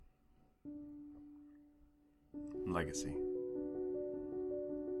Legacy.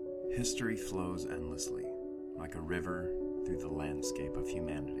 History flows endlessly, like a river through the landscape of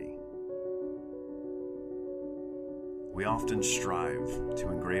humanity. We often strive to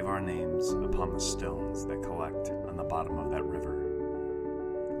engrave our names upon the stones that collect on the bottom of that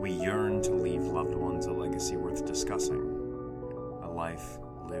river. We yearn to leave loved ones a legacy worth discussing, a life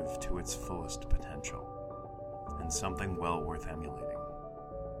lived to its fullest potential, and something well worth emulating.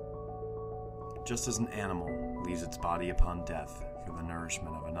 Just as an animal leaves its body upon death for the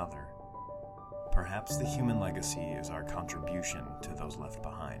nourishment of another, perhaps the human legacy is our contribution to those left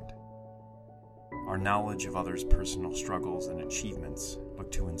behind. Our knowledge of others' personal struggles and achievements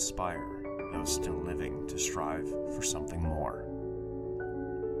look to inspire those still living to strive for something more.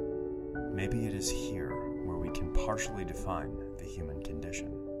 Maybe it is here where we can partially define the human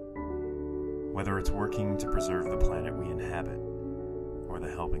condition. Whether it's working to preserve the planet we inhabit, or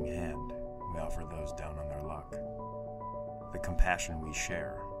the helping hand we offer those down on their luck, the compassion we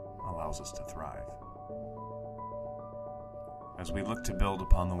share allows us to thrive. As we look to build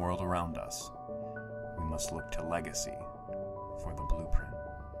upon the world around us, we must look to legacy for the blueprint.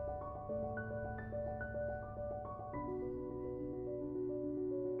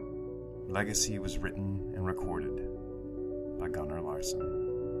 Legacy was written and recorded by Gunnar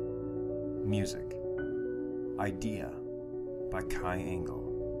Larson. Music, Idea by Kai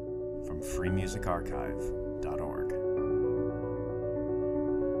Engel from freemusicarchive.org.